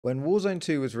When Warzone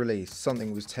 2 was released,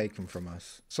 something was taken from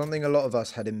us. Something a lot of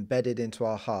us had embedded into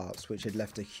our hearts, which had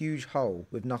left a huge hole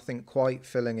with nothing quite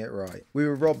filling it right. We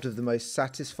were robbed of the most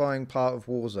satisfying part of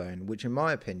Warzone, which in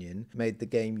my opinion made the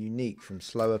game unique from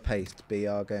slower paced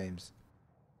BR games.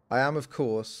 I am, of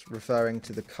course, referring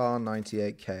to the Kar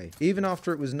 98K. Even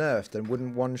after it was nerfed and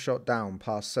wouldn't one-shot down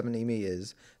past 70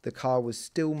 meters, the Kar was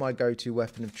still my go-to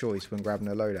weapon of choice when grabbing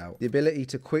a loadout. The ability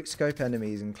to quick-scope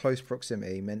enemies in close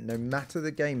proximity meant no matter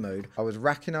the game mode, I was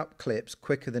racking up clips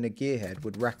quicker than a gearhead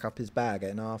would rack up his bag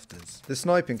at an afters. The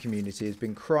sniping community has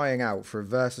been crying out for a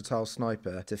versatile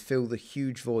sniper to fill the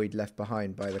huge void left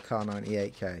behind by the Kar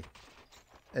 98K.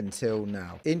 Until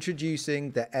now.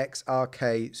 Introducing the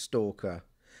XRK Stalker.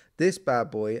 This bad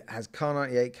boy has Kar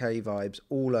 98K vibes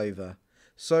all over,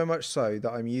 so much so that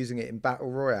I'm using it in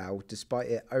Battle Royale despite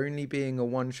it only being a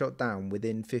one-shot down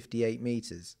within 58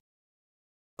 meters.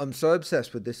 I'm so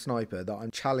obsessed with this sniper that I'm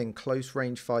challing close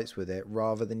range fights with it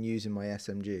rather than using my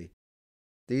SMG.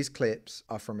 These clips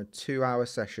are from a 2-hour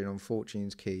session on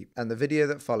Fortune's Keep, and the video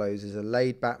that follows is a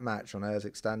laid-back match on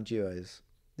Urzikstan duos.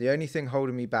 The only thing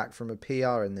holding me back from a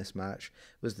PR in this match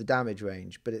was the damage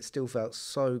range, but it still felt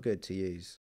so good to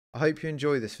use. I hope you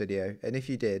enjoy this video, and if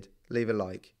you did, leave a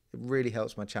like. It really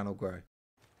helps my channel grow.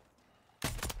 I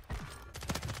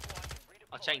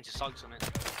changed the sights on it.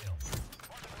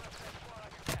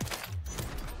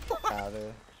 Out of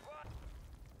here.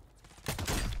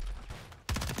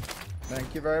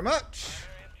 Thank you very much.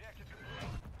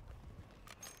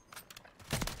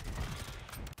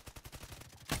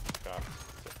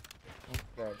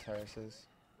 There are terraces.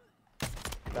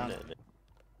 Down.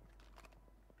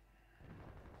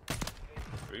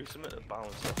 Threw some at the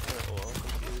balance or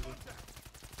confusing.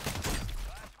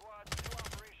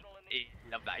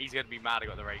 Love that. He's going to be mad I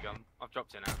got the ray gun. I've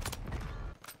dropped it now.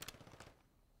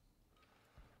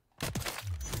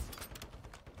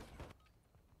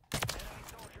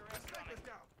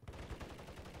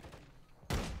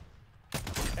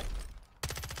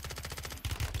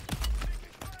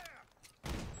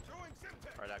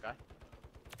 Throw that guy.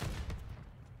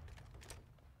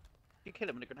 You kill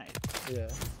him with a grenade. Yeah.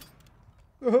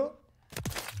 No!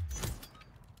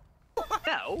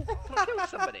 Kill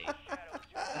somebody!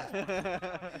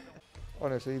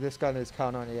 Honestly, this gun is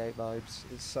Kar 98 vibes.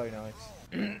 It's so nice.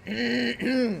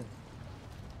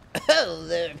 Oh,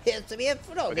 there appears to be a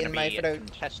frog in my throat.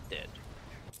 Contested.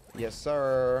 Yes,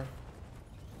 sir.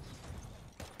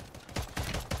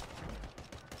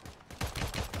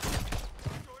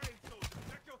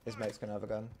 His mate's gonna have a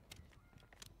gun.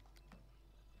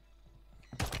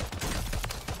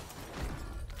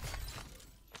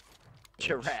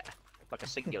 Charette. Like a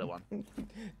singular one.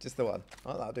 Just the one.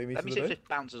 Oh, that'll do me. Let me see if this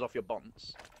bounces off your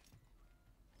bonds.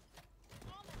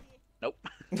 Nope.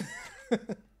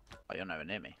 Oh, you're nowhere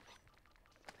near me.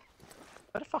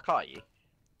 Where the fuck are you? I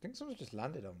think someone's just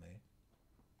landed on me.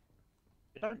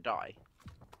 You don't die.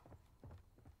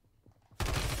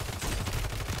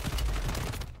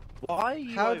 Why are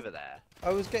you over there?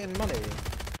 I was getting money.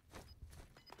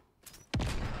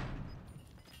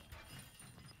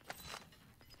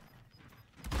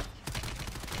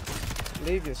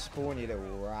 Leave your spawn, you little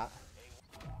rat.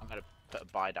 I'm gonna put a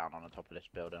buy down on the top of this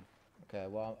building. Okay,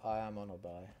 well, I am on a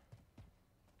buy.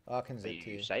 Oh, I can zip to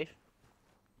you. Are you safe?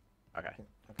 Okay. I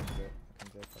can zip. I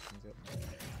can zip. I can zip.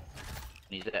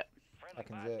 Need it. I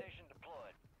can zip.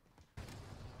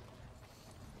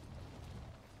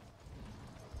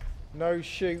 No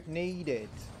shoot needed.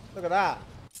 Look at that.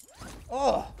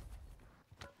 Oh!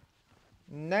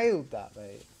 Nailed that,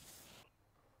 mate.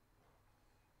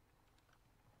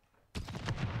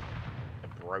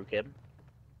 Broke him.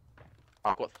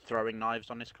 I've got throwing knives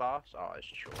on this class. Oh, it's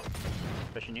short.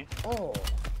 Pushing you. Oh!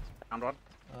 Found one.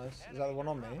 Nice. Is that the one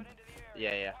on me?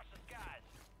 Yeah, yeah.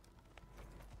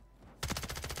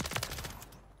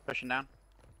 Pushing down.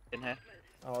 In here.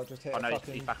 Oh, I'll just hit Oh a no,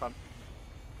 fucking... he's back on.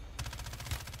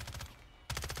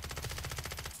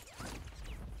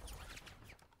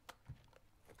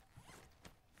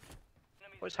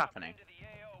 What's happening?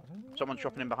 Someone's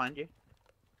dropping in behind you.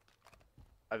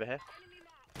 Over here.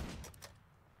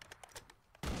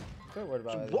 Don't worry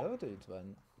about it. The other dudes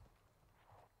went.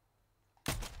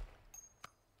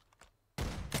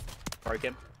 Broke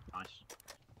him. Nice.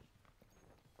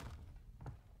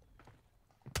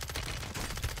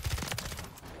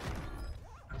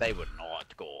 They were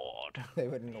not good. They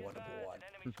wouldn't know what to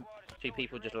do. 2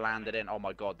 people just landed in. Oh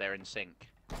my god, they're in sync.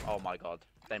 Oh my god.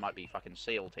 They might be fucking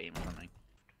SEAL team or something.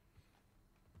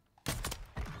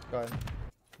 Going.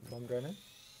 Bomb going in.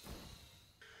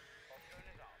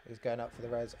 He's going up for the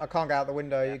res. I can't get out the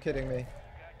window, are you kidding me?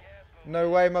 No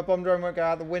way, my bomb drone won't go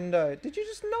out the window. Did you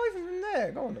just knife him from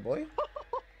there? Go on, the boy.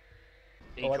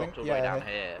 He dropped all the way down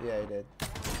here. Yeah, he did.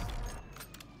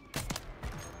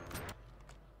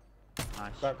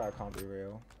 Nice. That guy can't be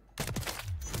real.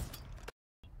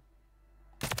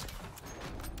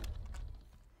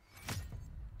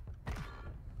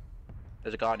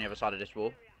 There's a guy on the other side of this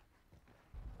wall.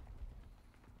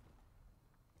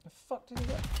 The fuck did he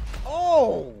get?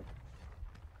 Oh!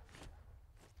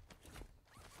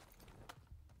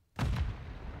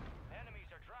 Enemies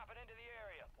are dropping into the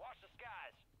area. Watch the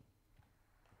skies.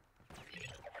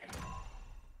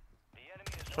 The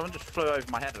enemy is Someone just flew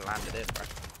over my head and landed in, bro.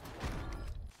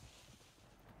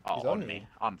 Oh, He's on on me. you.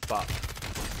 I'm fucked.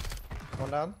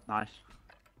 One down. Nice.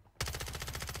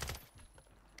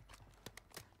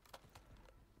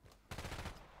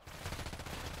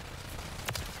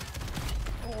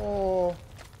 Oh.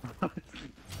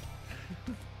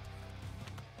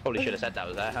 Probably should have said that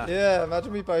was there, huh? Yeah,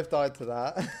 imagine we both died to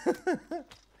that.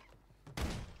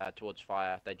 Towards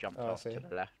fire. They jumped Oh, I off see. to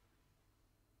the left.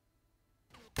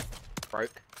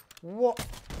 Broke. What?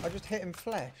 I just hit him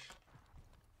flesh.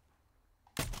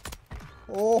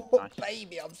 Oh, Nice.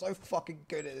 baby, I'm so fucking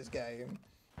good at this game.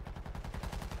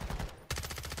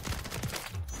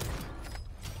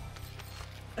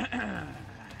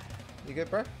 You good,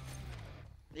 bro?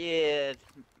 Yeah,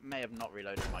 may have not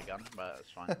reloaded my gun, but it's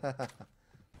fine.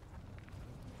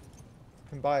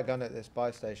 Can buy a gun at this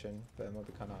buy station, but it might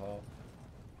be kind of hard.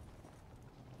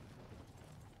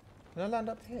 Can I land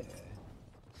up here?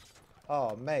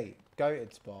 Oh, mate,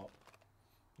 goated spot.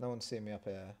 No one's seeing me up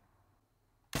here.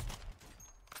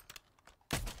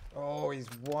 Oh, he's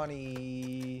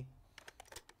one-y.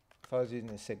 If I was using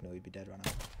the signal, he'd be dead right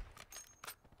now.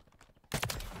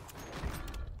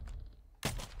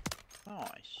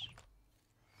 Nice.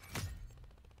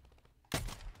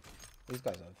 These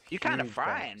guys are You kind of huge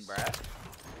frying, bots. bruh.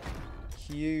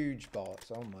 Huge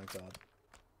bots. Oh my god.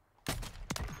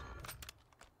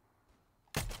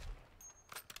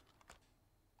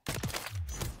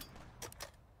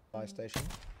 Buy station.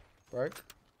 Broke.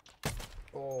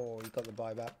 Oh, you got the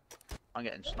buyback. I'm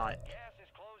getting sniped gas is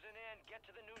closing in. Get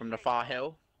to the new from the safe far zone.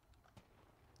 hill.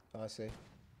 I see.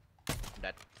 I'm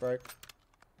dead. Broke.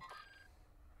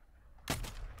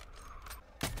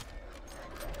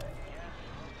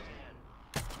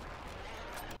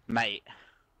 Mate.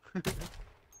 I'm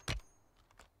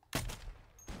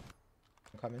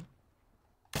coming.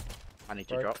 I need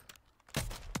to Broke. drop.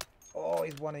 Oh,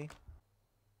 he's one-y.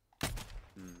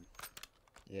 Hmm.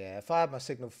 Yeah, if I had my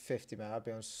signal 50, man, I'd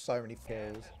be on so many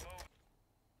falls.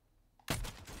 That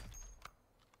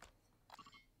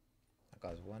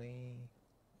guy's one-y.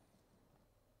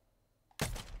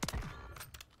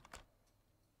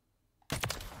 I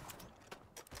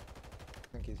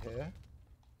think he's here.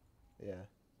 Yeah.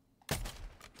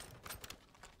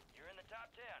 You're in the top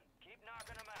 10. Keep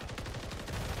knocking them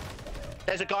out.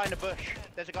 There's a guy in the bush.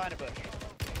 There's a guy in the bush.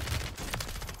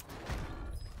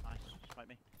 Nice. Smoke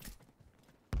me.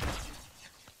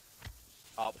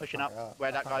 Oh, pushing up. Fuck it up,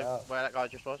 Where that fuck it guy? up. Where that guy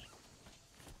just was?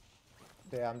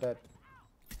 Yeah, I'm dead.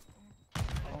 Oh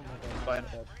my god, Got I'm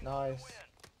him. dead. Nice.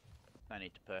 No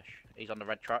need to push. He's on the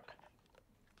red truck.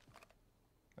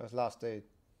 That was last dude.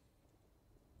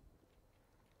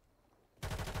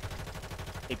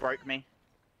 He broke me.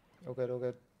 All good, all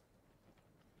good.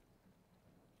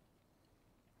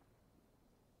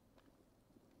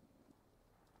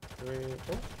 Three,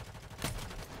 oh.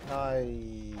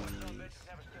 Nice.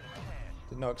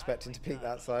 Did not expect him to peek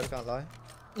that side, can't lie.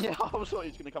 Yeah, I thought he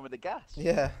was gonna come with the gas.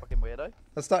 Yeah. Fucking weirdo.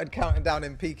 I started counting down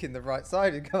him peeking the right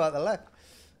side and come out the left.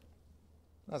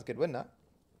 That was a good win, that.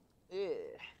 Yeah.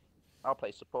 I'll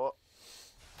play support.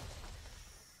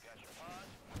 Got your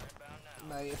pods. Inbound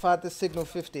now. Mate, if I had the signal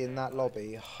 50 in that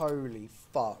lobby, holy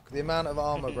fuck. The amount of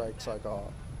armor breaks I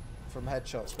got from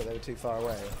headshots but they were too far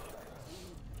away.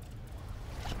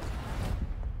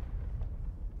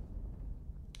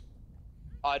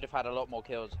 I'd have had a lot more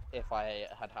kills if I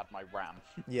had had my RAM.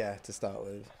 Yeah, to start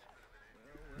with.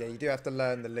 Yeah, you do have to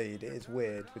learn the lead. It is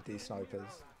weird with these snipers.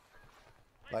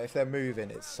 Like, if they're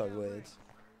moving, it's so weird.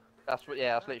 That's what.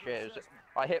 Yeah, that's literally it. It was,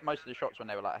 I hit most of the shots when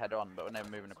they were like head on, but when they were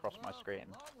moving across my screen.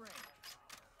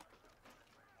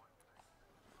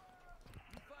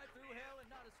 Fight through hell and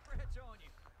not a scratch on you.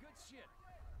 Good shit.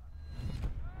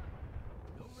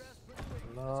 No rest for the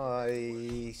wicked.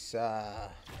 Nice.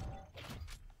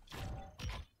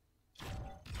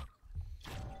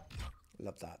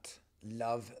 Love that.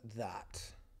 Love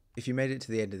that. If you made it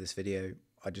to the end of this video,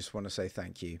 I just want to say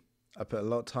thank you. I put a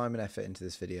lot of time and effort into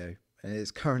this video, and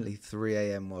it's currently 3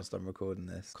 a.m. whilst I'm recording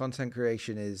this. Content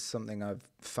creation is something I've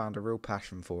found a real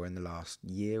passion for in the last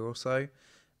year or so,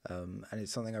 and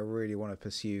it's something I really want to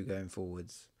pursue going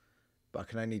forwards. But I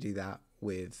can only do that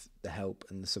with the help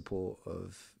and the support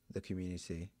of the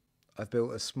community. I've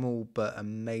built a small but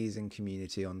amazing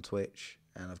community on Twitch,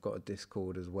 and I've got a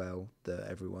Discord as well that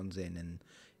everyone's in, and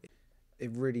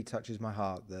it really touches my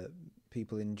heart that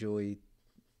people enjoy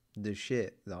the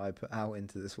shit that I put out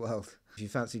into this world. If you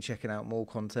fancy checking out more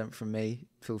content from me,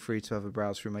 feel free to have a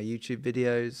browse through my YouTube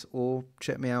videos or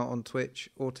check me out on Twitch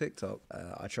or TikTok.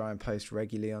 I try and post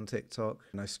regularly on TikTok,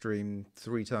 and I stream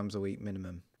 3 times a week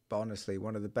minimum. But honestly,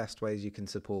 one of the best ways you can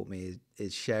support me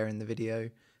is sharing the video,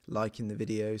 liking the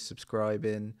video,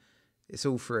 subscribing. It's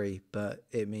all free, but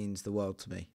it means the world to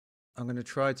me. I'm going to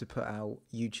try to put out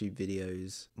YouTube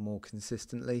videos more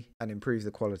consistently and improve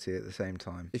the quality at the same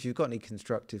time. If you've got any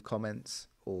constructive comments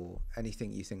or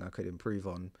anything you think I could improve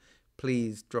on,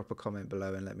 please drop a comment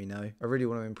below and let me know. I really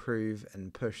want to improve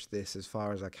and push this as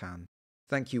far as I can.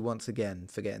 Thank you once again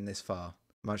for getting this far.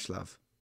 Much love.